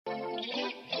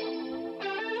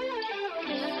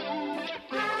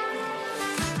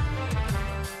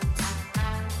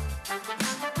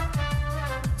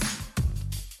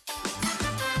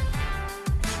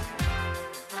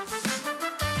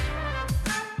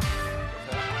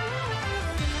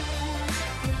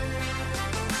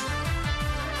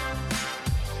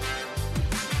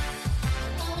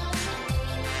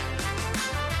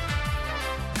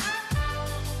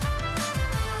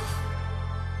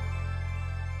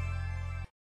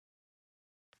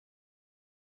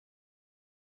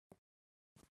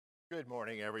Good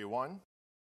morning, everyone.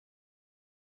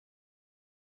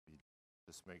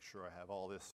 Just make sure I have all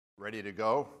this ready to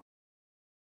go.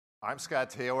 I'm Scott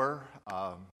Taylor,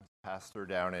 pastor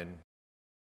down in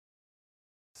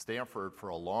Stamford for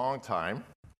a long time,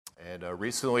 and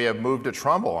recently I've moved to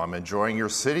Trumbull. I'm enjoying your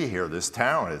city here, this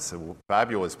town. It's a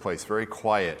fabulous place, very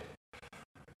quiet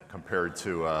compared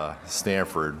to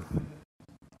Stamford.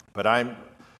 But I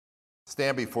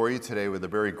stand before you today with a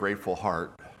very grateful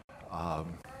heart.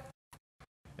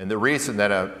 And the reason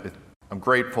that I'm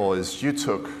grateful is you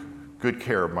took good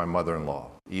care of my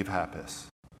mother-in-law, Eve Happis.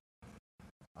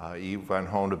 Eve went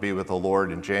home to be with the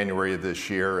Lord in January of this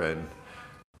year, and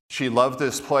she loved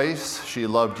this place. She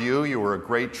loved you. You were a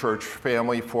great church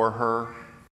family for her.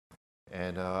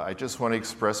 And I just want to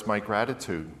express my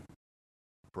gratitude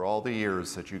for all the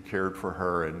years that you cared for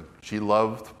her, and she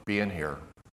loved being here.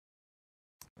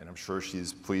 And I'm sure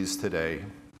she's pleased today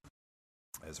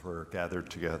as we're gathered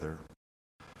together.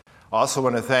 I also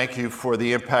want to thank you for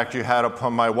the impact you had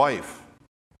upon my wife.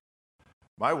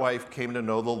 My wife came to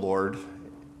know the Lord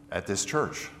at this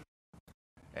church.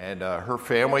 And her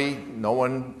family, no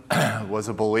one was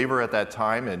a believer at that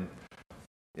time. And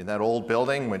in that old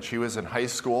building, when she was in high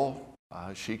school,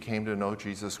 she came to know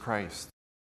Jesus Christ.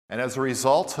 And as a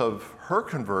result of her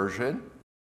conversion,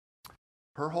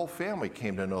 her whole family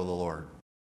came to know the Lord.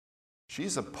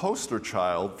 She's a poster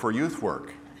child for youth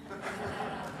work.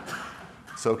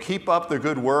 So keep up the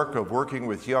good work of working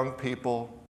with young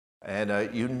people,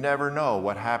 and you never know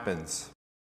what happens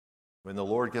when the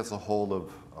Lord gets a hold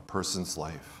of a person's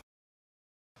life.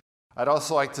 I'd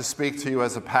also like to speak to you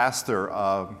as a pastor,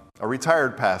 a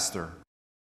retired pastor.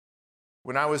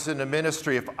 When I was in the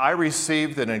ministry, if I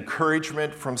received an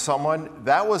encouragement from someone,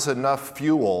 that was enough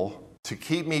fuel to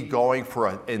keep me going for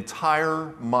an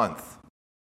entire month.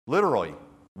 Literally,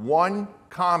 one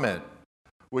comment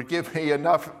would give me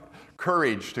enough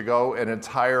courage to go an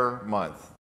entire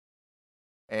month.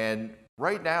 And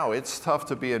right now, it's tough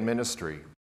to be in ministry.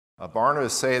 Barna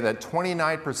is saying that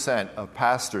 29% of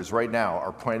pastors right now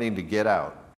are planning to get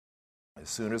out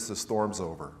as soon as the storm's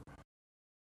over.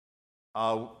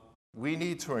 We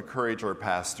need to encourage our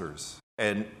pastors.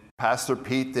 And Pastor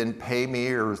Pete didn't pay me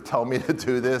or tell me to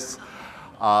do this.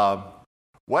 What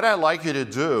I'd like you to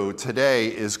do today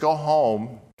is go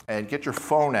home and get your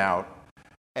phone out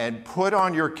and put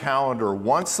on your calendar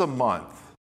once a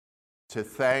month to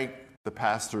thank the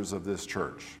pastors of this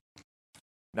church.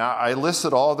 Now, I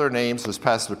listed all their names as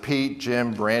Pastor Pete,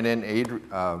 Jim, Brandon,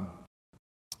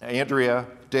 Andrea,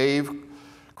 Dave,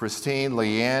 Christine,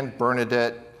 Leanne,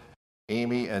 Bernadette,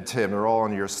 Amy, and Tim. They're all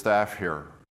on your staff here.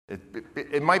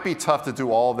 It might be tough to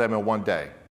do all of them in one day,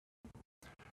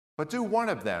 but do one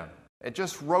of them and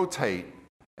just rotate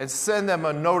and send them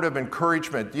a note of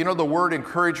encouragement. You know, the word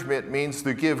encouragement means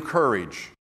to give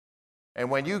courage. And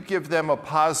when you give them a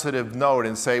positive note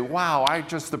and say, wow, I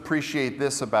just appreciate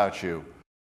this about you,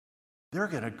 they're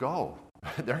going to go.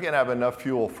 They're going to have enough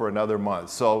fuel for another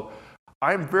month. So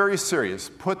I'm very serious.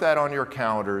 Put that on your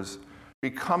calendars.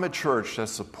 Become a church that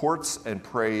supports and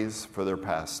prays for their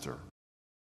pastor.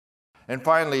 And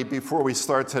finally, before we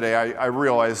start today, I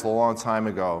realized a long time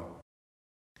ago,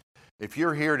 if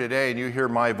you're here today and you hear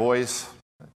my voice,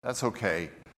 that's okay.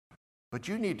 But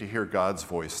you need to hear God's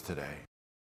voice today.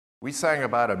 We sang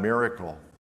about a miracle,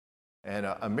 and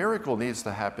a miracle needs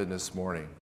to happen this morning.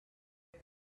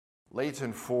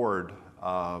 Leighton Ford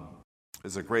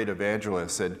is a great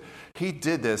evangelist, and he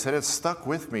did this, and it stuck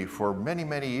with me for many,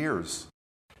 many years.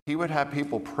 He would have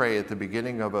people pray at the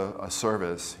beginning of a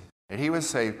service, and he would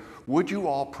say, would you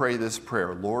all pray this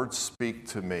prayer, Lord, speak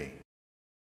to me?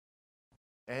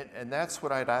 And that's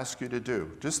what I'd ask you to do.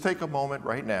 Just take a moment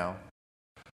right now,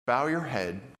 bow your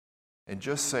head, and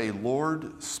just say,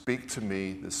 Lord, speak to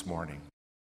me this morning.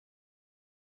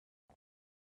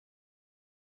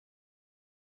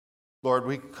 Lord,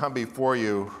 we come before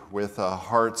you with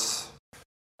hearts.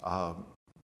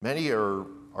 Many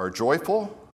are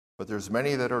joyful, but there's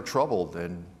many that are troubled,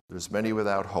 and there's many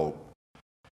without hope.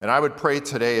 And I would pray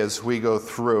today as we go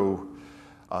through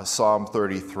Psalm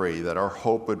 33, that our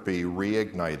hope would be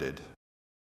reignited.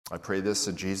 I pray this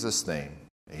in Jesus' name.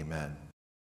 Amen.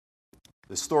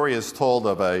 The story is told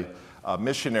of a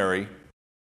missionary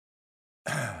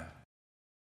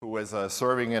who was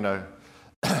serving in a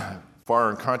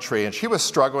foreign country, and she was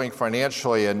struggling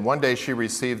financially, and one day she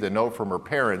received a note from her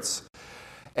parents,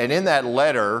 and in that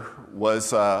letter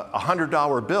was a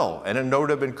 $100 bill and a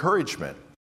note of encouragement.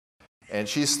 And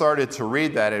she started to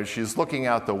read that, and she's looking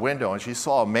out the window, and she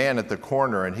saw a man at the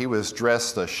corner, and he was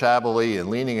dressed shabbily and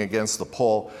leaning against the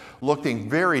pole, looking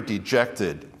very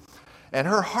dejected. And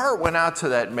her heart went out to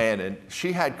that man, and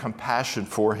she had compassion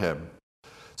for him.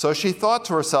 So she thought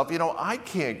to herself, I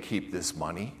can't keep this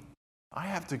money. I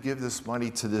have to give this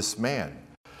money to this man.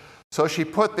 So she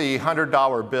put the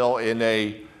 $100 bill in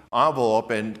an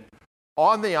envelope, and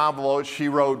on the envelope she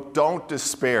wrote, "Don't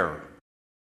despair."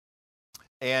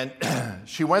 And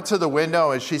she went to the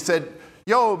window and she said,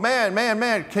 "Yo,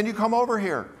 man, can you come over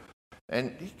here?"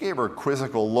 And he gave her a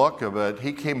quizzical look, but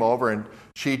he came over and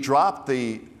she dropped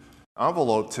the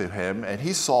envelope to him, and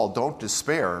he saw "Don't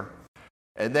despair."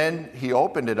 And then he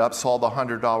opened it up, saw the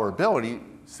 $100 bill, and he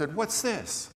said, "What's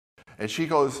this?" And she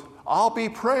goes, I'll be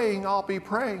praying.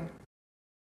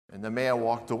 And the man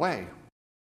walked away.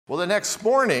 Well, the next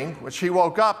morning, when she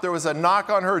woke up, there was a knock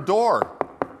on her door.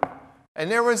 And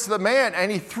there was the man,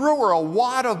 and he threw her a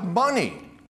wad of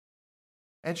money.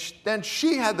 And then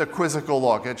she had the quizzical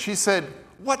look, and she said,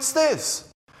 "What's this?"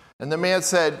 And the man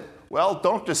said, "Well,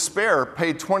 don't despair,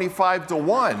 pay 25 to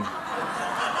 1.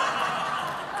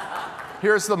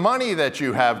 Here's the money that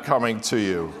you have coming to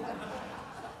you."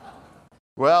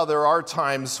 Well, there are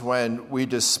times when we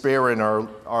despair in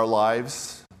our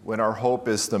lives, when our hope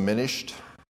is diminished,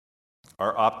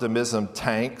 our optimism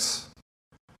tanks.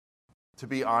 To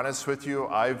be honest with you,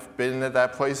 I've been at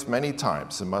that place many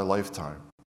times in my lifetime.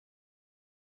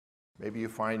 Maybe you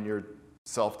find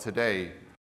yourself today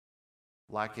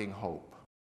lacking hope.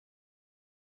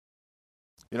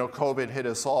 COVID hit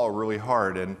us all really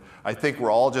hard, and I think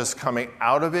we're all just coming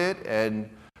out of it and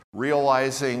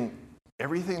realizing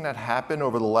everything that happened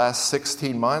over the last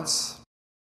 16 months.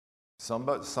 Some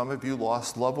of you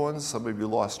lost loved ones, some of you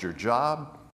lost your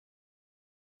job.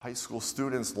 High school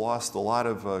students lost a lot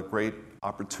of great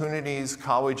opportunities,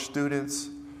 college students.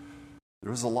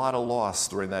 There was a lot of loss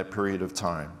during that period of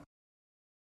time.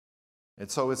 And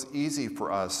so it's easy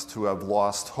for us to have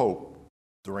lost hope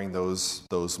during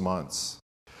those months.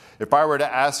 If I were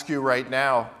to ask you right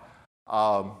now,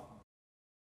 on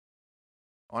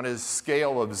a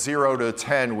scale of 0 to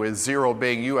 10, with 0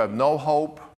 being you have no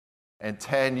hope, and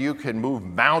 10, you can move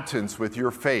mountains with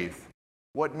your faith,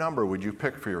 what number would you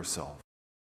pick for yourself?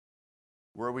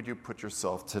 Where would you put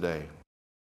yourself today?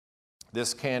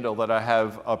 This candle that I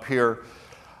have up here,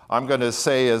 I'm going to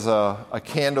say is a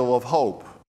candle of hope.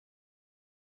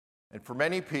 And for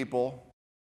many people,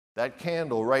 that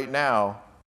candle right now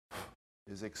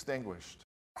is extinguished.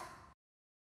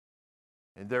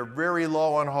 And they're very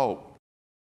low on hope.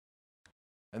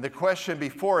 And the question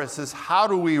before us is, how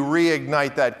do we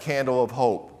reignite that candle of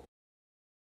hope?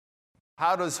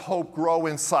 How does hope grow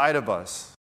inside of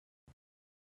us?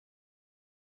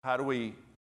 How do we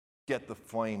get the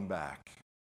flame back?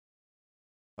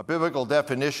 A biblical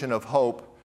definition of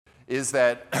hope is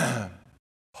that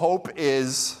hope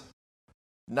is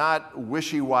not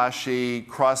wishy-washy,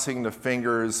 crossing the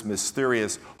fingers,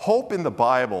 mysterious. Hope in the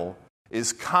Bible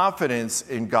is confidence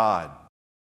in God.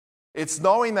 It's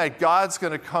knowing that God's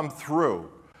going to come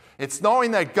through. It's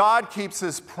knowing that God keeps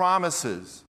His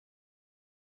promises.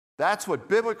 That's what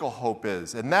biblical hope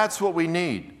is, and that's what we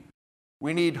need.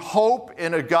 We need hope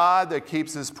in a God that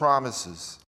keeps His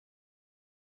promises.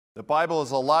 The Bible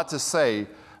has a lot to say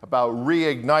about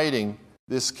reigniting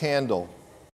this candle.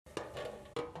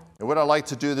 And what I'd like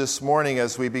to do this morning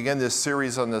as we begin this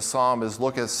series on the psalm is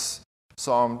look at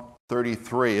Psalm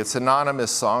 33. It's an anonymous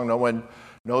song. No one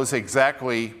knows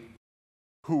exactly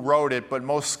who wrote it, but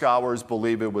most scholars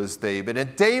believe it was David.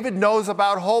 And David knows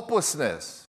about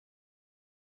hopelessness.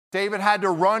 David had to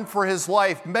run for his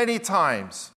life many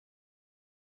times.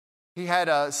 He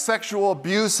had sexual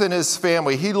abuse in his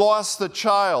family. He lost a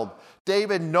child.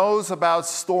 David knows about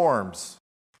storms.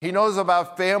 He knows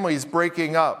about families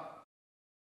breaking up.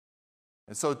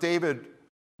 And so David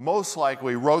most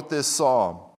likely wrote this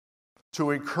psalm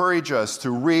to encourage us to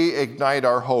reignite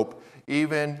our hope,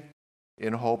 even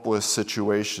in hopeless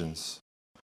situations.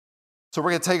 So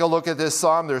we're going to take a look at this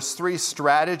psalm. There's 3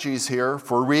 strategies here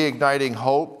for reigniting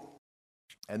hope.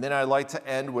 And then I'd like to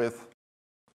end with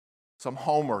some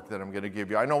homework that I'm going to give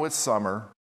you. I know it's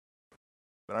summer,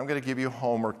 but I'm going to give you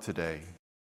homework today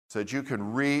so that you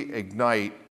can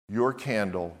reignite your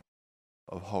candle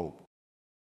of hope.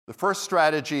 The first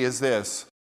strategy is this.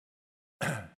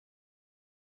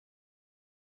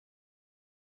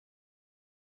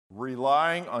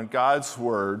 Relying on God's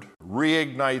word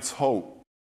reignites hope.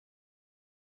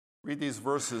 Read these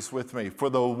verses with me. For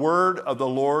the word of the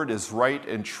Lord is right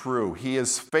and true. He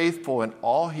is faithful in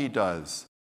all he does.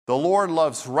 The Lord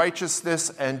loves righteousness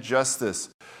and justice.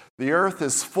 The earth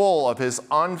is full of his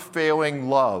unfailing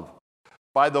love.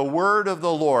 By the word of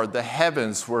the Lord, the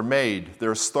heavens were made,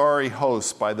 their starry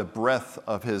host by the breath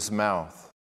of his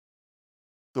mouth.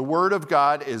 The word of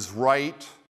God is right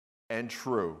and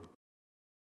true.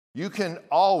 You can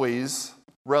always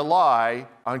rely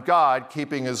on God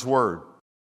keeping his word.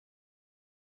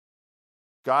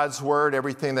 God's word,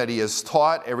 everything that he has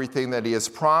taught, everything that he has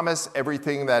promised,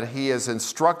 everything that he has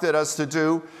instructed us to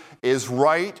do is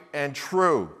right and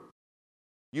true.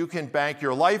 You can bank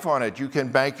your life on it. You can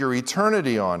bank your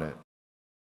eternity on it.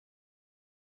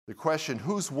 The question,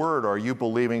 whose word are you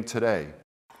believing today?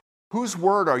 Whose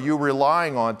word are you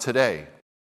relying on today?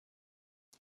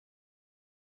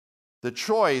 The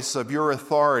choice of your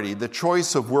authority, the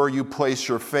choice of where you place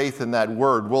your faith in that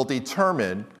word will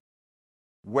determine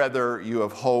whether you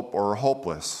have hope or are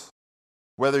hopeless,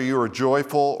 whether you are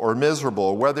joyful or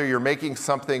miserable, whether you're making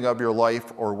something of your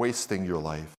life or wasting your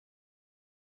life.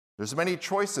 There's many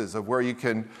choices of where you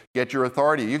can get your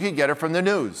authority. You can get it from the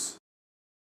news.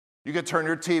 You can turn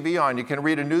your TV on. You can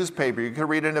read a newspaper. You can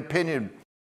read an opinion.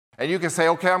 And you can say,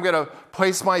 okay, I'm going to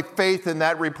place my faith in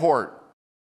that report.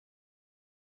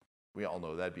 We all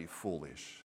know that'd be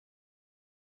foolish.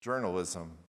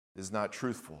 Journalism is not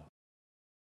truthful.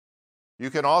 You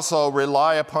can also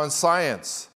rely upon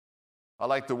science. I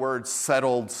like the word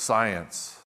settled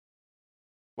science.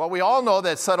 Well, we all know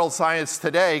that settled science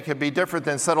today can be different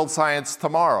than settled science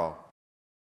tomorrow.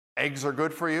 Eggs are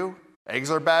good for you.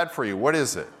 Eggs are bad for you. What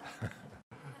is it?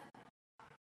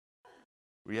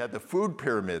 We had the food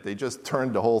pyramid. They just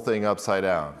turned the whole thing upside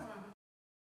down.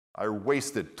 I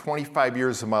wasted 25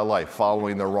 years of my life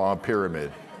following the wrong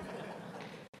pyramid.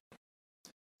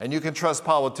 And you can trust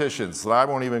politicians. I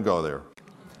won't even go there.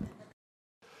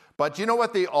 But you know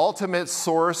what the ultimate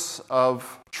source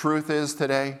of truth is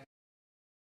today?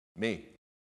 Me.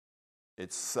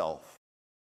 It's self.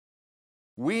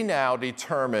 We now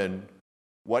determine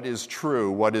what is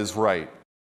true, what is right.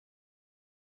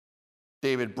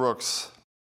 David Brooks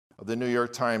of the New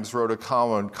York Times wrote a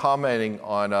column commenting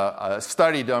on a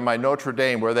study done by Notre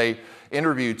Dame where they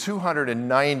interviewed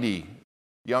 290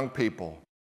 young people.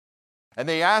 And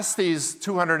they asked these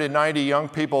 290 young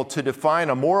people to define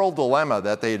a moral dilemma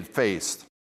that they had faced,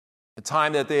 a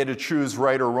time that they had to choose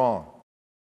right or wrong.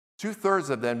 2/3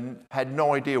 of them had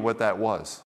no idea what that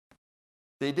was.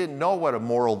 They didn't know what a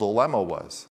moral dilemma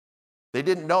was. They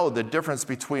didn't know the difference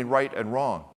between right and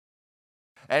wrong.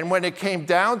 And when it came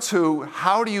down to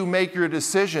how do you make your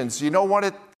decisions, you know what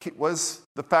it was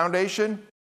the foundation?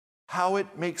 How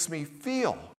it makes me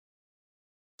feel.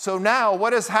 So now,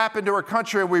 what has happened to our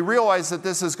country, and we realize that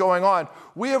this is going on,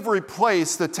 we have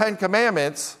replaced the 10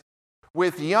 Commandments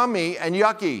with yummy and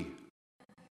yucky.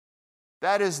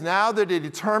 That is now the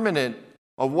determinant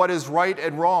of what is right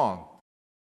and wrong.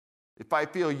 If I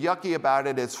feel yucky about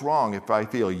it, it's wrong. If I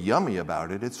feel yummy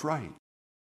about it, it's right.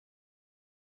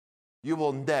 You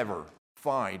will never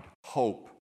find hope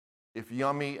if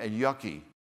yummy and yucky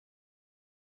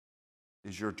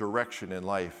is your direction in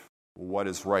life, what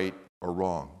is right or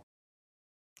wrong.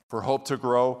 For hope to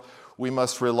grow, we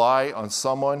must rely on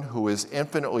someone who is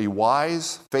infinitely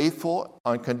wise, faithful,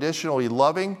 unconditionally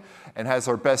loving, and has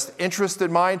our best interest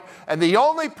in mind. And the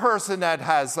only person that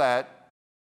has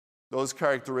those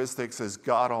characteristics is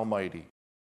God Almighty.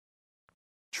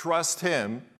 Trust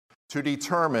him to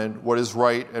determine what is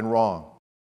right and wrong.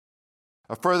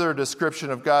 A further description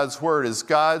of God's word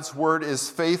is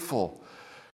faithful.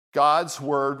 God's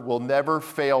word will never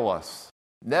fail us.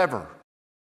 Never.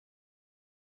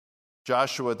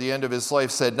 Joshua, at the end of his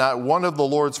life, said, "Not one of the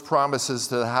Lord's promises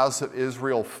to the house of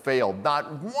Israel failed."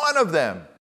 Not one of them.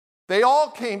 They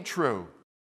all came true.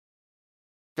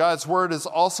 God's word is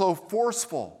also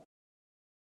forceful.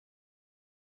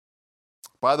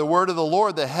 By the word of the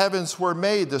Lord, the heavens were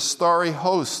made, the starry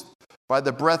host, by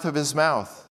the breath of his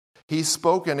mouth. He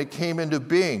spoke and it came into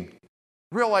being.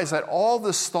 Realize that all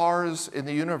the stars in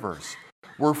the universe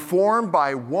were formed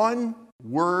by one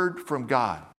word from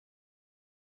God.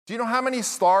 Do you know how many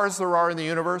stars there are in the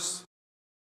universe?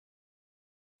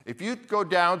 If you go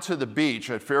down to the beach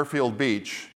at Fairfield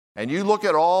Beach and you look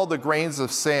at all the grains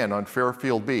of sand on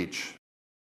Fairfield Beach,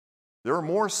 there are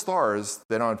more stars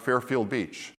than on Fairfield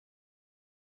Beach.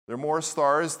 There are more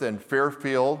stars than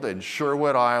Fairfield and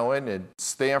Sherwood Island and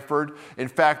Stanford. In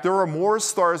fact, there are more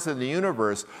stars in the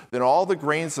universe than all the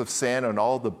grains of sand on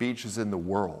all the beaches in the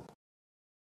world.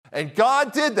 And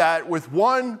God did that with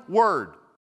one word.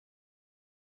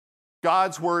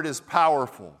 God's word is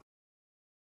powerful.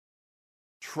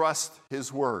 Trust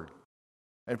his word.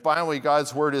 And finally,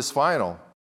 God's word is final,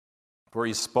 for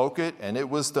he spoke it and it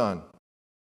was done.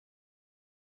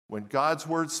 When God's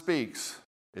word speaks,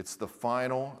 it's the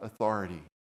final authority.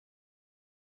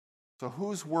 So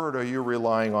whose word are you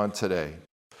relying on today?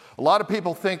 A lot of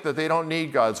people think that they don't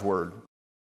need God's word.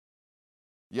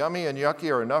 Yummy and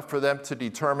yucky are enough for them to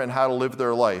determine how to live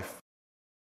their life.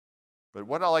 But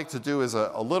what I like to do is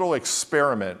a little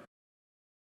experiment.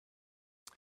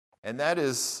 And that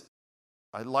is,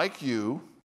 I'd like you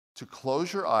to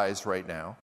close your eyes right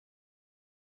now.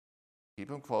 Keep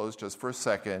them closed just for a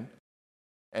second.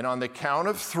 And on the count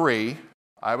of 3,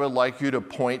 I would like you to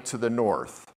point to the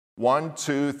north. 1,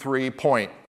 2, 3,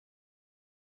 point.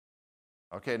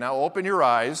 Okay, now open your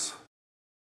eyes.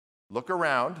 Look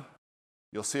around.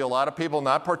 You'll see a lot of people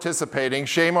not participating.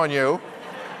 Shame on you.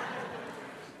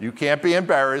 You can't be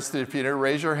embarrassed if you didn't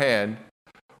raise your hand.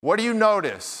 What do you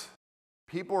notice?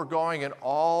 People are going in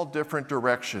all different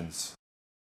directions.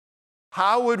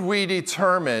 How would we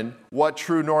determine what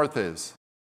true north is?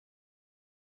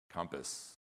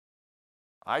 Compass.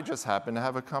 I just happen to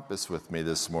have a compass with me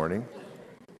this morning.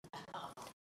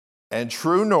 And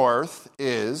true north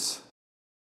is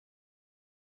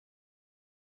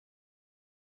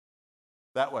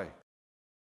that way.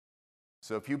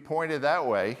 So if you pointed that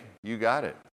way, you got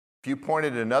it. If you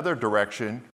pointed another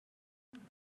direction,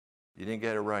 you didn't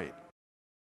get it right.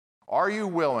 Are you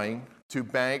willing to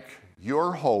bank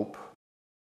your hope,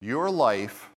 your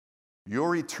life,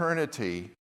 your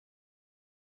eternity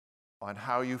on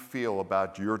how you feel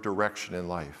about your direction in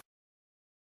life?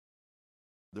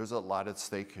 There's a lot at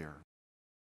stake here.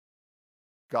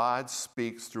 God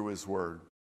speaks through His Word.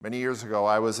 Many years ago,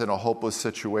 I was in a hopeless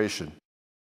situation.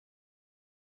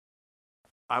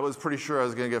 I was pretty sure I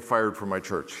was going to get fired from my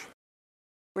church,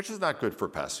 which is not good for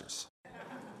pastors.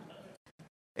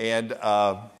 And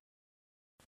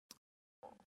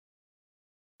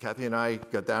Kathy and I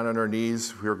got down on our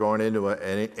knees. We were going into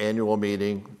an annual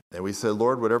meeting, and we said,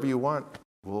 Lord, whatever you want,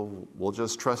 we'll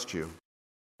just trust you.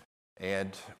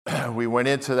 And we went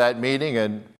into that meeting,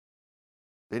 and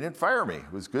they didn't fire me.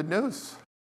 It was good news.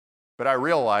 But I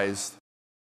realized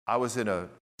I was in a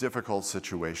difficult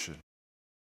situation.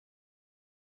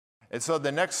 And so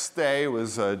the next day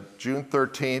was June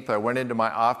 13th. I went into my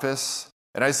office,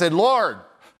 and I said, Lord,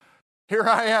 here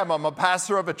I am. I'm a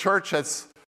pastor of a church that's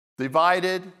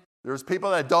divided. There's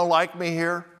people that don't like me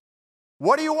here.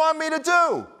 What do you want me to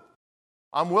do?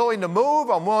 I'm willing to move.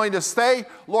 I'm willing to stay.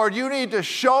 Lord, you need to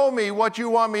show me what you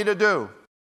want me to do.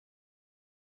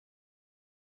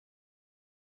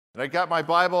 And I got my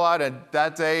Bible out, and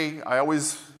that day, I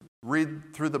always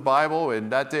read through the Bible, and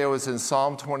that day I was in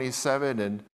Psalm 27,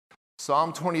 and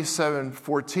Psalm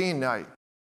 27:14,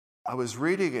 I was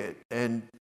reading it, and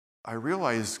I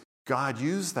realized God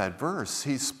used that verse.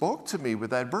 He spoke to me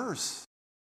with that verse.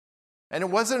 And it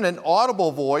wasn't an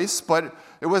audible voice, but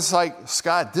it was like,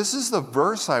 Scott, this is the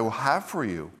verse I will have for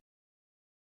you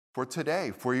for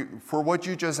today, for what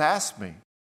you just asked me.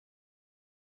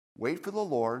 Wait for the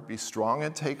Lord, be strong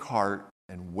and take heart,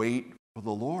 and wait for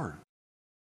the Lord.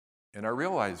 And I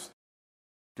realized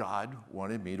God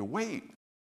wanted me to wait,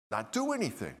 not do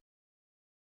anything.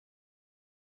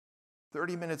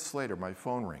 30 minutes later, my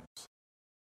phone rings.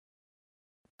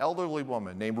 Elderly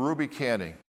woman named Ruby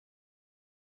Canning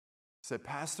said,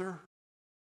 Pastor,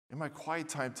 in my quiet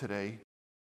time today,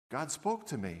 God spoke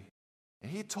to me,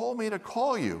 and He told me to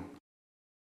call you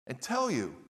and tell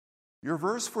you your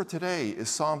verse for today is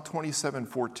Psalm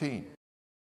 27:14.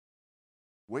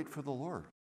 Wait for the Lord.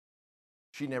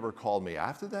 She never called me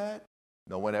after that.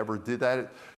 No one ever did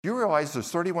that. You realize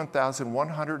there's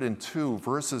 31,102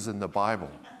 verses in the Bible.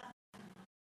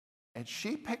 And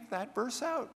she picked that verse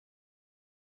out?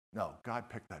 No, God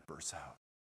picked that verse out.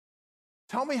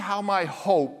 Tell me how my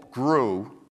hope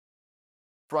grew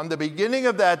from the beginning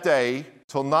of that day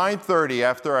till 9:30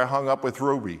 after I hung up with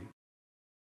Ruby.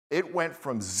 It went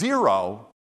from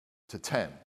 0 to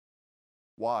 10.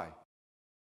 Why?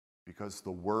 Because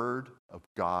the Word of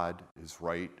God is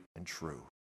right and true.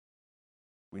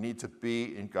 We need to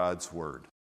be in God's Word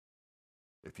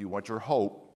if you want your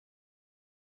hope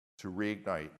to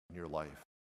reignite in your life.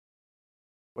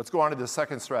 Let's go on to the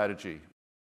second strategy.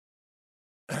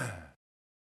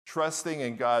 Trusting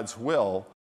in God's will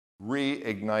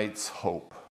reignites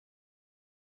hope.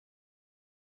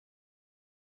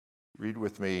 Read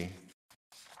with me.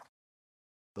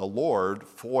 The Lord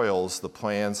foils the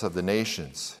plans of the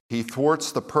nations. He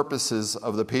thwarts the purposes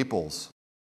of the peoples.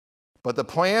 But the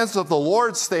plans of the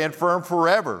Lord stand firm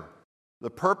forever, the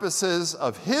purposes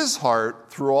of His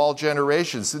heart through all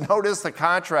generations. Notice the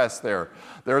contrast there.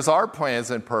 There's our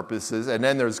plans and purposes, and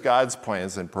then there's God's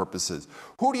plans and purposes.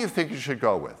 Who do you think you should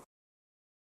go with?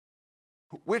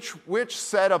 Which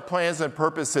set of plans and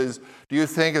purposes do you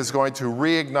think is going to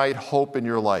reignite hope in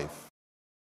your life?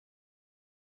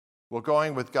 Well,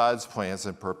 going with God's plans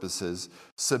and purposes,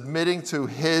 submitting to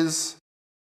His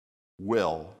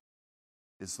will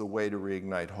is the way to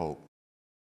reignite hope.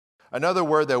 Another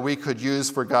word that we could use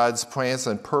for God's plans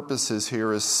and purposes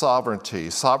here is sovereignty.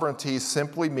 Sovereignty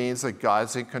simply means that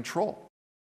God's in control.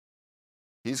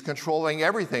 He's controlling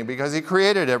everything because he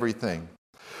created everything.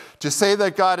 To say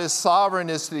that God is sovereign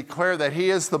is to declare that he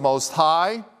is the Most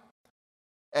High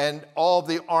and all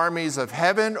the armies of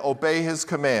heaven obey his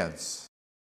commands.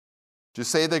 To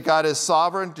say that God is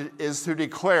sovereign is to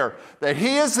declare that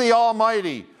he is the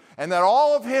Almighty and that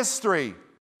all of history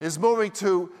is moving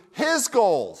to his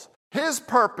goals, his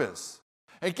purpose.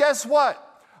 And guess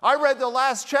what? I read the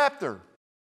last chapter.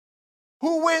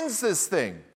 Who wins this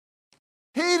thing?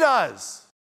 He does.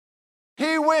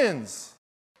 He wins.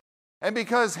 And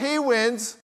because he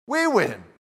wins, we win.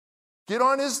 Get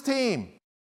on his team.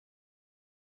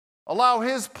 Allow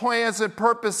his plans and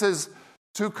purposes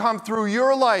to come through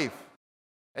your life,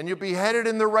 and you'll be headed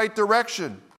in the right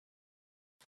direction.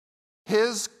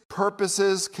 His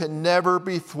purposes can never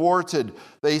be thwarted.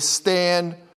 They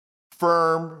stand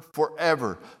firm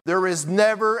forever. There is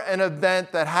never an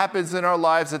event that happens in our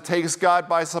lives that takes God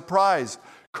by surprise.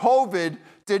 COVID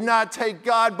did not take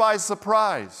God by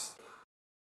surprise.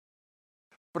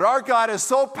 But our God is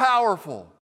so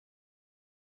powerful.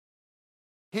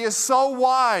 He is so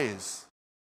wise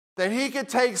that he could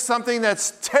take something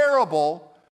that's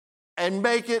terrible and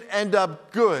make it end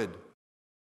up good.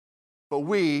 But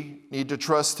we need to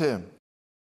trust him.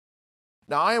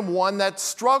 Now, I am one that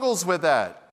struggles with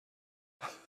that.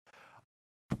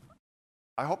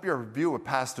 I hope your view of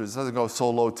pastors doesn't go so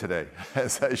low today,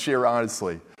 as I share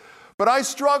honestly. But I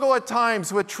struggle at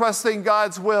times with trusting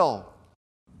God's will.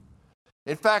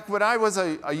 In fact, when I was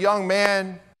a young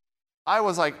man, I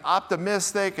was like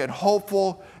optimistic and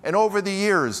hopeful, and over the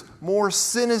years, more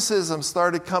cynicism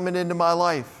started coming into my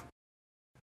life.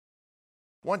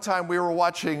 One time we were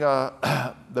watching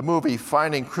the movie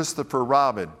Finding Christopher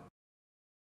Robin,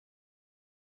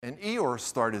 and Eeyore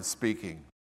started speaking.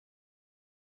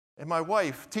 And my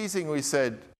wife teasingly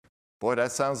said, "Boy,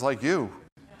 that sounds like you."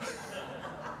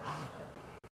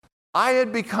 I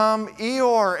had become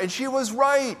Eeyore, and she was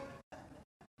right.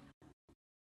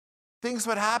 Things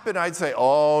would happen, I'd say,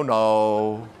 "Oh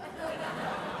no,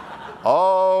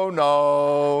 oh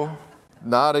no,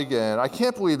 not again. I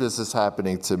can't believe this is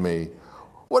happening to me.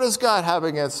 What does God have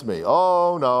against me?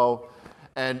 Oh no."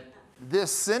 And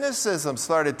this cynicism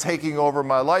started taking over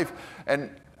my life.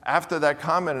 And after that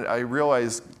comment, I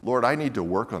realized, Lord, I need to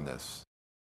work on this.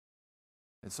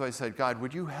 And so I said, God,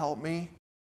 would you help me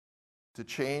to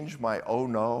change my oh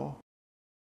no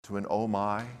to an oh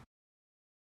my?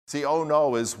 See, oh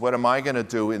no is what am I going to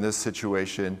do in this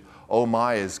situation? Oh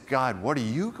my is, God, what are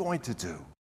you going to do?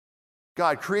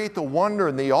 God, create the wonder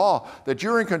and the awe that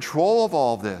you're in control of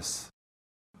all this.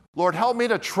 Lord, help me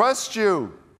to trust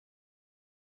you.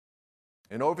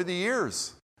 And over the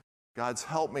years, God's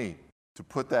helped me to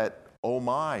put that oh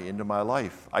my into my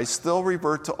life. I still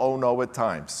revert to oh no at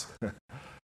times.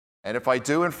 And if I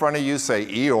do in front of you, say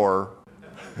Eeyore.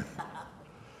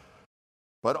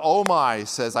 But oh my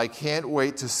says, I can't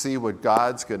wait to see what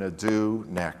God's going to do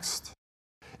next.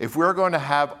 If we're going to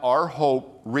have our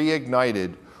hope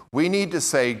reignited, we need to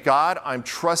say, God, I'm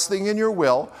trusting in your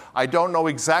will. I don't know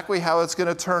exactly how it's going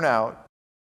to turn out,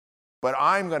 but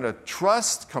I'm going to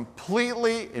trust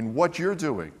completely in what you're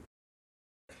doing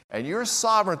and your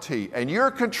sovereignty and your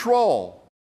control.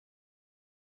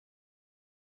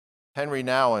 Henry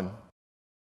Nouwen,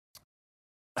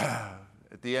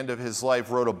 at the end of his life,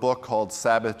 wrote a book called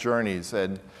Sabbath Journeys,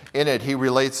 and in it he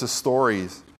relates the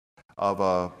stories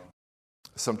of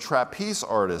some trapeze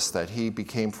artists that he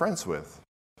became friends with,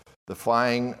 the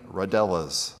Flying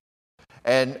Rodellas.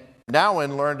 And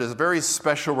Nouwen learned a very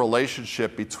special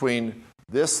relationship between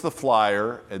this, the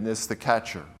flyer, and this, the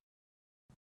catcher.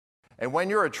 And when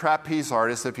you're a trapeze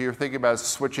artist, if you're thinking about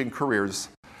switching careers,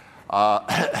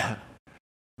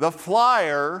 the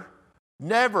flyer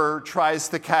never tries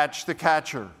to catch the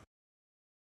catcher.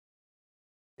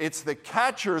 It's the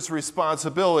catcher's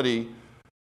responsibility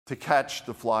to catch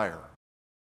the flyer.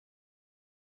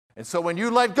 And so when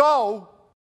you let go,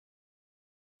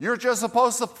 you're just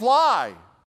supposed to fly.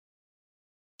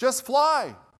 Just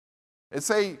fly. And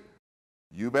say,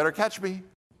 you better catch me.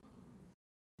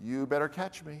 You better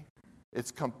catch me.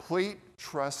 It's complete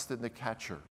trust in the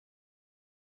catcher.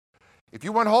 If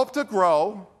you want hope to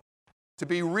grow, to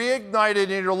be reignited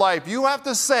in your life, you have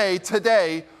to say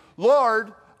today,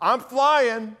 Lord, I'm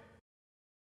flying.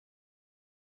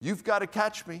 You've got to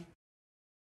catch me.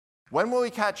 When will he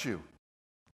catch you?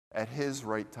 At his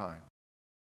right time.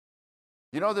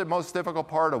 You know the most difficult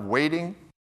part of waiting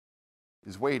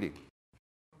is waiting.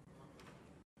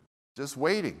 Just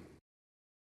waiting.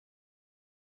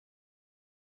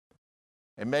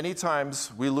 And many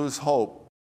times we lose hope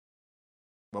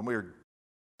when we're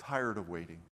tired of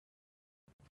waiting.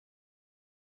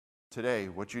 Today,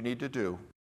 what you need to do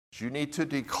is you need to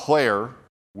declare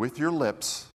with your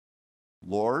lips,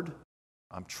 Lord,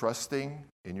 I'm trusting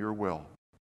in your will.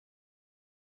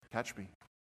 Catch me.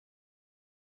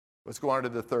 Let's go on to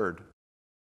the third.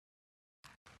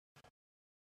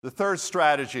 The third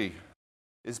strategy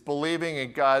is believing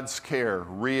in God's care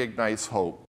reignites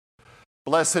hope.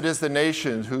 Blessed is the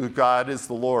nation whose God is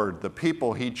the Lord, the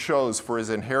people he chose for his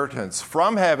inheritance.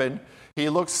 From heaven, he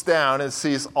looks down and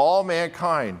sees all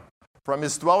mankind. From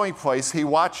his dwelling place, he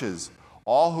watches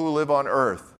all who live on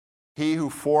earth. He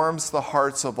who forms the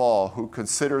hearts of all, who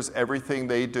considers everything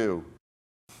they do.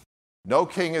 No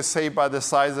king is saved by the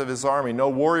size of his army. No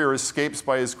warrior escapes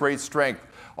by his great strength.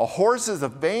 A horse is a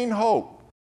vain hope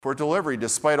for delivery.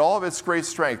 Despite all of its great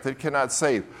strength, it cannot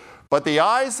save. But the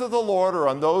eyes of the Lord are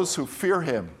on those who fear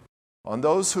him, on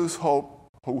those who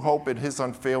hope in his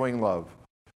unfailing love,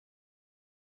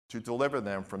 to deliver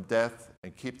them from death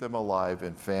and keep them alive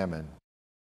in famine.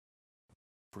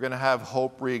 If we're going to have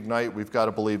hope reignite, we've got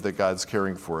to believe that God's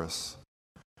caring for us.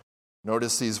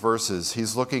 Notice these verses.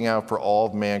 He's looking out for all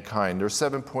of mankind. There's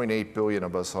 7.8 billion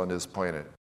of us on this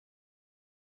planet.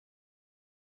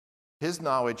 His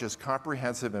knowledge is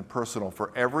comprehensive and personal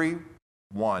for every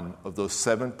one of those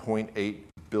 7.8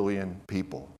 billion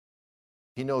people.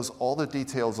 He knows all the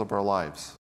details of our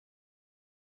lives.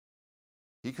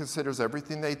 He considers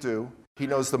everything they do. He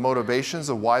knows the motivations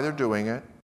of why they're doing it.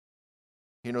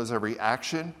 He knows every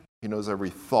action. He knows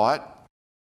every thought.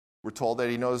 We're told that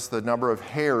he knows the number of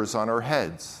hairs on our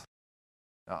heads.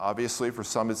 Now, obviously, for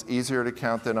some, it's easier to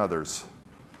count than others.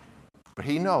 But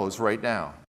he knows right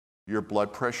now your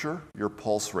blood pressure, your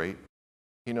pulse rate.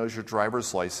 He knows your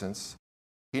driver's license.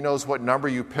 He knows what number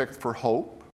you picked for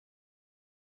hope.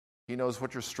 He knows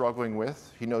what you're struggling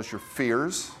with. He knows your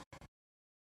fears.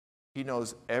 He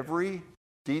knows every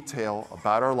detail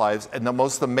about our lives. And the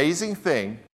most amazing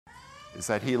thing is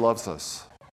that he loves us.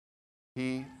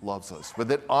 He loves us with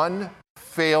an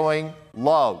unfailing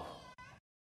love.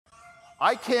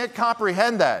 I can't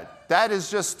comprehend that. That is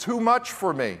just too much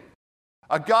for me.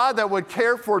 A God that would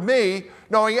care for me,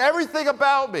 knowing everything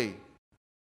about me.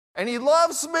 And he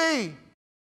loves me.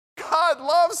 God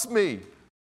loves me.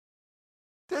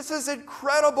 This is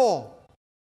incredible.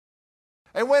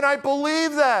 And when I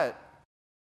believe that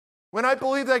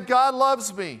God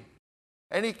loves me,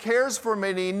 and he cares for me,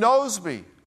 and he knows me,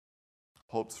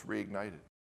 hope's reignited.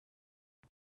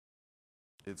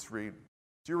 Do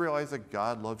you realize that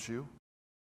God loves you?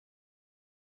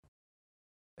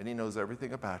 And he knows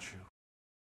everything about you.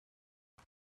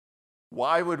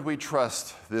 Why would we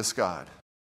trust this God?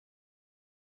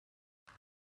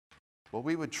 Well,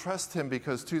 we would trust him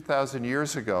because 2,000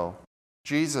 years ago,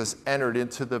 Jesus entered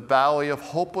into the valley of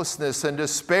hopelessness and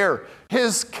despair.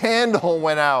 His candle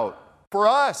went out for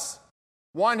us.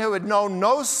 One who had known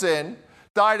no sin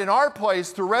died in our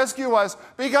place to rescue us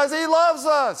because he loves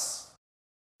us.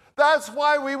 That's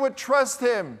why we would trust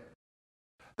him.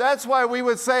 That's why we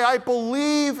would say, I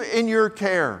believe in your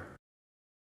care.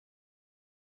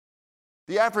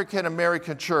 The African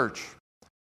American church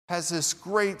has this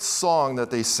great song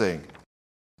that they sing.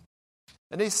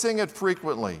 And they sing it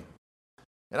frequently.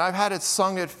 And I've had it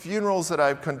sung at funerals that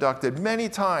I've conducted many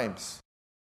times.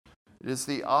 It is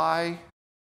his eye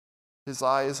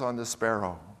is on the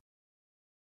sparrow.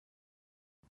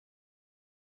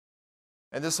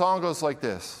 And the song goes like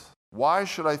this. Why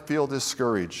should I feel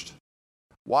discouraged?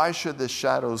 Why should the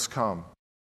shadows come?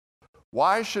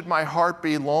 Why should my heart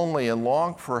be lonely and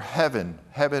long for heaven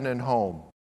and home?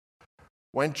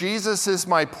 When Jesus is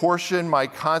my portion, my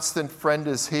constant friend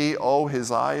is he. Oh,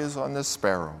 his eye is on the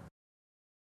sparrow,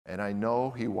 and I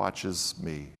know he watches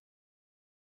me.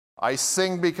 I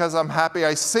sing because I'm happy.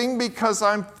 I sing because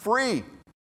I'm free.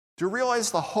 Do you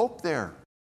realize the hope there?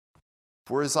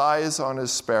 For his eye is on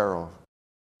his sparrow,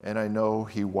 and I know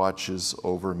he watches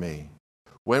over me.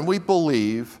 When we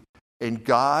believe in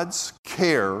God's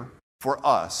care for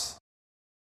us,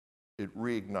 it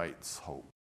reignites hope.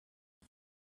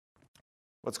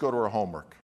 Let's go to our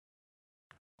homework.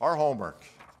 Our homework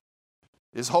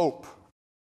is hope.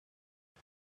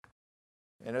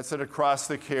 And it's an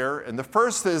acrostic here. And the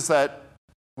first is that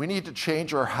we need to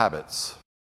change our habits.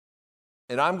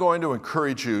 And I'm going to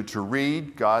encourage you to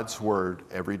read God's Word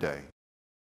every day.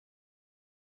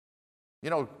 You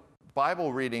know,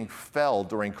 Bible reading fell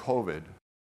during COVID.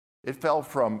 It fell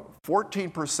from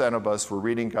 14% of us were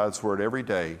reading God's Word every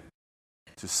day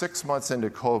to 6 months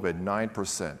into COVID,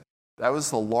 9%. That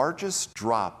was the largest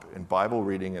drop in Bible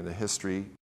reading in the history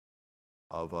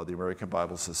of the American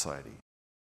Bible Society.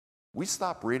 We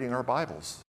stopped reading our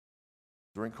Bibles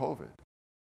during COVID.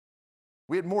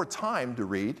 We had more time to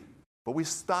read, but we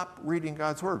stopped reading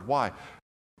God's Word. Why?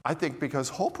 I think because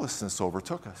hopelessness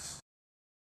overtook us.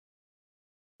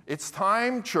 It's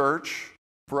time, church,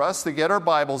 for us to get our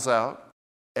Bibles out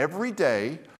every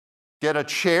day, get a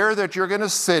chair that you're going to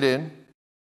sit in,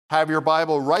 have your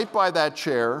Bible right by that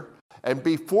chair, and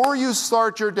before you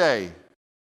start your day,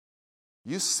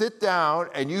 you sit down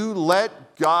and you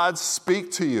let God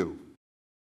speak to you.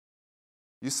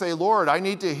 You say, Lord, I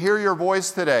need to hear your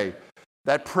voice today.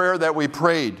 That prayer that we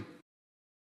prayed.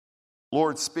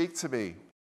 Lord, speak to me.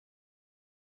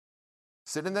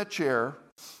 Sit in that chair.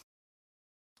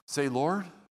 Say, Lord,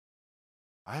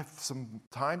 I have some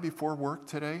time before work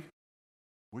today.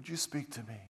 Would you speak to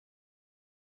me?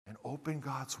 And open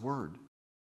God's Word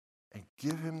and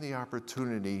give him the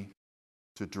opportunity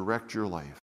to direct your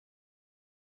life.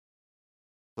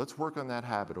 Let's work on that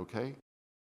habit, okay?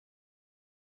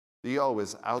 The O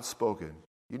is outspoken.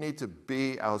 You need to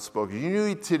be outspoken. You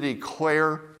need to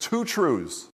declare 2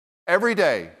 truths every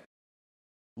day.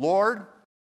 Lord,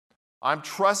 I'm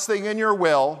trusting in your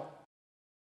will.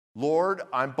 Lord,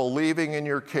 I'm believing in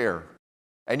your care.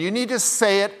 And you need to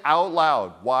say it out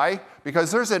loud. Why?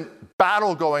 Because there's a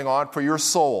battle going on for your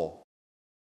soul.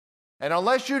 And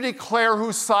unless you declare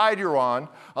whose side you're on,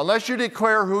 unless you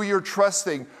declare who you're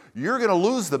trusting, you're going to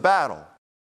lose the battle.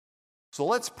 So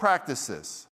let's practice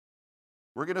this.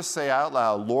 We're going to say out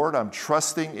loud, Lord, I'm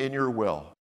trusting in your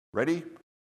will. Ready?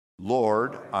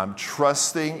 Lord, I'm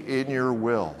trusting in your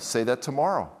will. Say that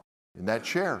tomorrow in that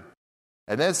chair.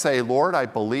 And then say, Lord, I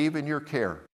believe in your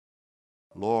care.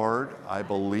 Lord, I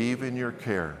believe in your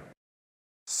care.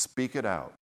 Speak it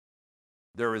out.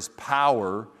 There is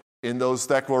power in those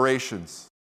declarations.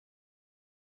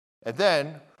 And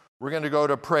then we're going to go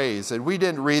to praise. And we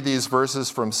didn't read these verses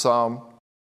from Psalm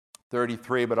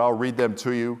 33, but I'll read them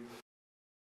to you.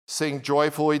 Sing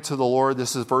joyfully to the Lord.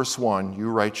 This is verse 1, you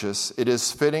righteous. It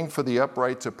is fitting for the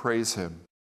upright to praise him.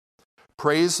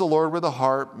 Praise the Lord with a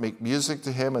harp. Make music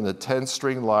to him in the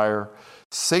 10-string lyre.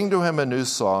 Sing to him a new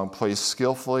song. Play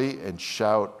skillfully and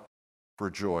shout for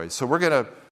joy. So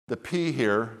the P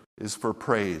here is for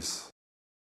praise.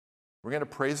 We're going to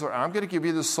praise. I'm going to give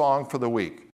you the song for the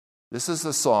week. This is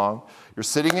the song. You're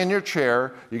sitting in your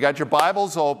chair. You got your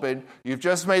Bibles open. You've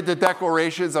just made the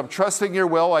declarations. I'm trusting your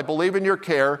will. I believe in your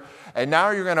care. And now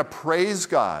you're going to praise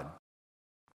God.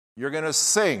 You're going to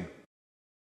sing.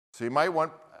 So you might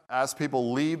want to ask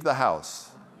people, leave the house.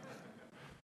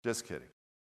 Just kidding.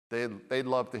 They'd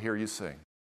love to hear you sing.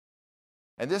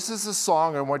 And this is the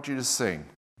song I want you to sing.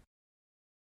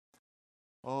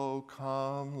 Oh,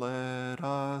 come, let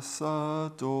us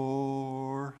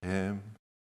adore him.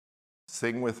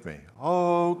 Sing with me.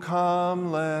 Oh,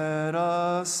 come, let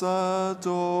us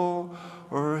adore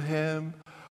him.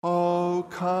 Oh,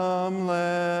 come,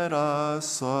 let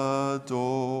us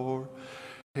adore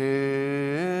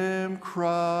him,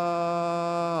 Christ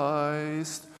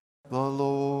the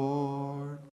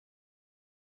Lord.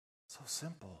 So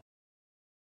simple,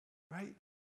 right?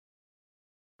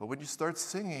 But when you start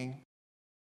singing,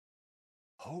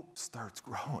 hope starts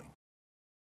growing.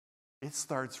 It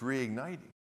starts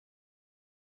reigniting.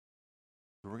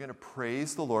 So we're going to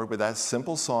praise the Lord with that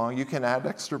simple song. You can add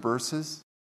extra verses.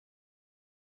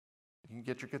 You can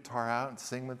get your guitar out and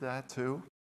sing with that too.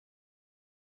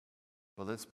 But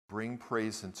let's bring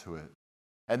praise into it.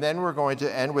 And then we're going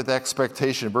to end with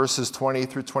expectation, verses 20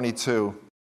 through 22.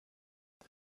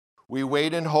 We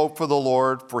wait in hope for the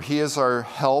Lord, for he is our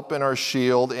help and our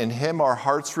shield. In him our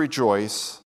hearts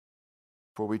rejoice,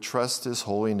 for we trust his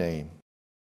holy name.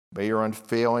 May your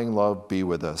unfailing love be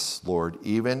with us, Lord,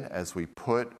 even as we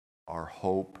put our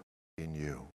hope in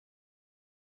you.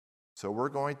 So we're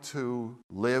going to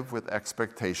live with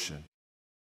expectation.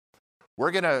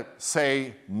 We're going to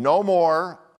say no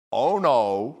more, oh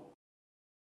no,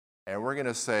 and we're going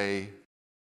to say,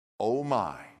 oh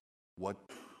my, what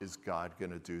is God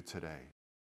going to do today?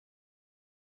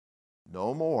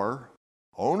 No more,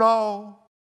 oh no,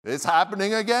 it's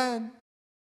happening again.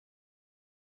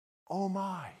 Oh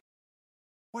my,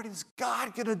 what is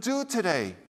God going to do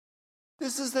today?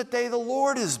 This is the day the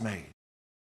Lord has made.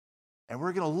 And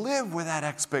we're going to live with that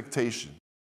expectation.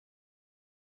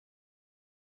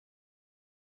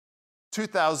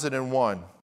 2001,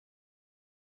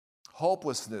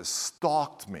 hopelessness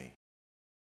stalked me,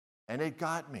 and it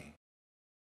got me.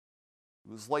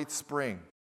 It was late spring.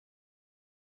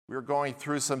 We were going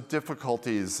through some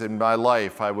difficulties in my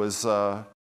life. I was the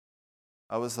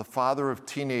father of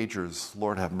teenagers.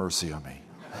 Lord have mercy on me.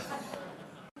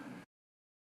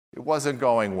 It wasn't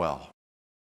going well.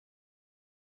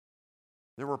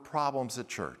 There were problems at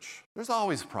church. There's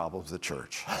always problems at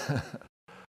church.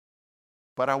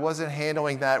 But I wasn't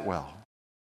handling that well.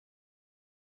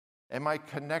 And my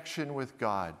connection with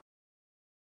God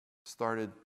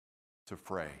started to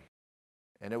fray.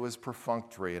 And it was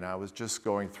perfunctory, and I was just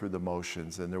going through the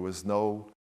motions, and there was no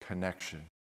connection.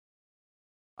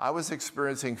 I was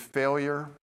experiencing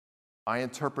failure. I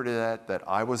interpreted that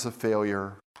I was a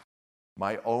failure.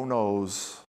 My oh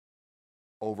no's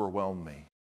overwhelmed me.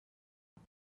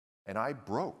 And I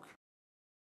broke.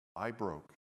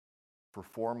 For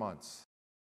 4 months.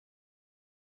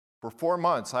 For 4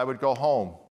 months, I would go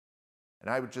home, and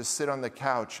I would just sit on the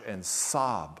couch and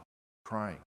sob,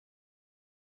 crying.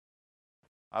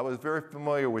 I was very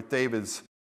familiar with David's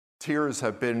tears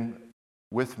have been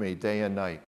with me day and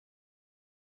night.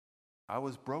 I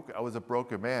was broken. I was a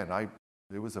broken man.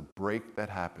 There was a break that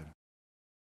happened.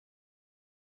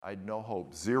 I had no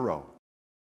hope, zero.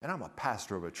 And I'm a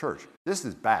pastor of a church. This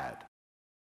is bad.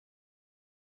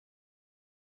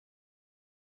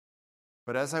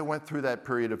 But as I went through that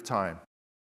period of time,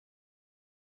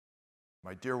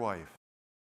 my dear wife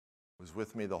was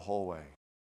with me the whole way.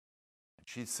 And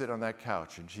she'd sit on that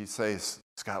couch and she'd say,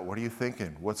 Scott, what are you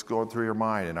thinking? What's going through your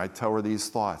mind? And I'd tell her these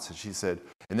thoughts. And she said,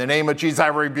 in the name of Jesus, I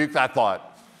rebuke that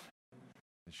thought.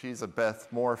 And she's a Beth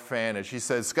Moore fan. And she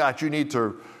said, Scott, you need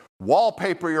to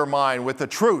wallpaper your mind with the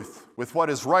truth, with what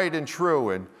is right and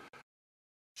true. And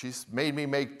she's made me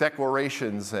make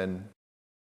declarations and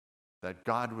that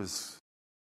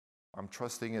I'm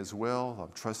trusting His will,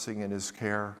 I'm trusting in His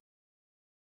care.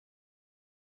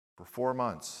 For 4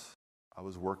 months, I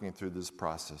was working through this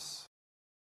process.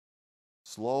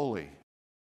 Slowly,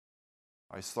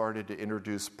 I started to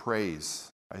introduce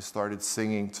praise. I started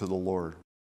singing to the Lord.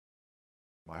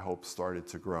 My hope started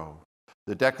to grow.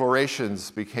 The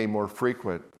declarations became more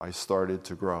frequent. I started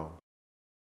to grow.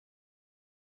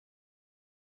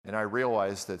 And I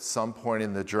realized at some point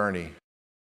in the journey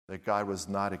that God was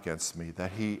not against me,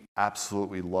 that He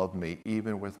absolutely loved me,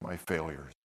 even with my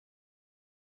failures.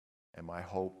 And my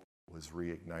hope was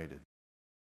reignited.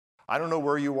 I don't know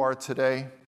where you are today.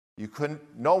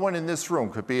 No one in this room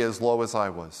could be as low as I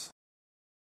was.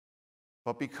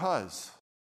 But because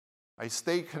I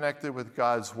stayed connected with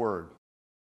God's Word,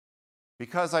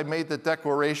 because I made the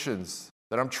declarations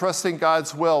that I'm trusting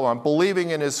God's will, I'm believing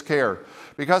in His care,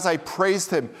 because I praised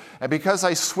Him, and because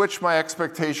I switched my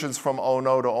expectations from oh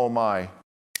no to oh my,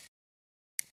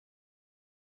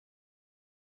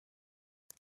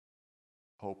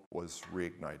 hope was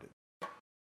reignited.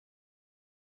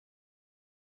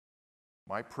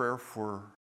 My prayer for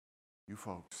you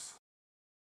folks,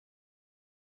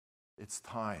 it's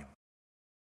time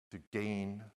to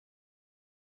gain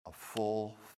a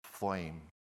full flame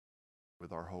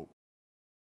with our hope.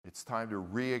 It's time to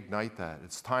reignite that.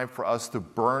 It's time for us to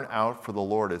burn out for the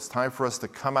Lord. It's time for us to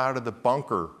come out of the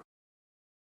bunker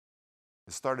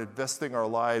and start investing our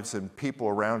lives in people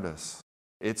around us.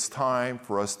 It's time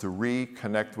for us to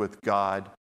reconnect with God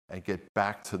and get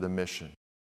back to the mission.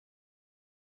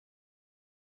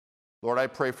 Lord, I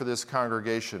pray for this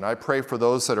congregation. I pray for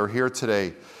those that are here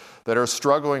today that are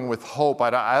struggling with hope. I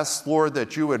ask, Lord,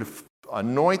 that you would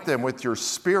anoint them with your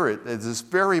Spirit at this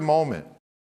very moment.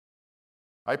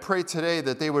 I pray today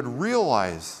that they would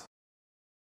realize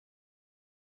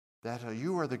that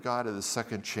you are the God of the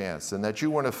second chance and that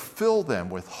you want to fill them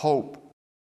with hope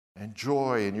and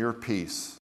joy and your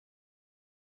peace.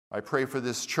 I pray for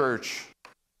this church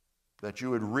that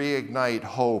you would reignite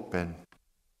hope and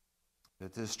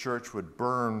that this church would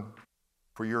burn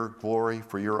for your glory,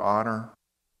 for your honor.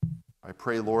 I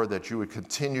pray, Lord, that you would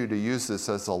continue to use this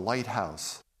as a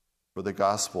lighthouse for the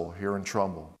gospel here in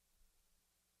Trumbull.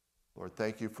 Lord,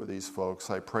 thank you for these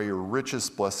folks. I pray your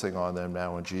richest blessing on them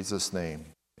now in Jesus' name.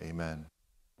 Amen.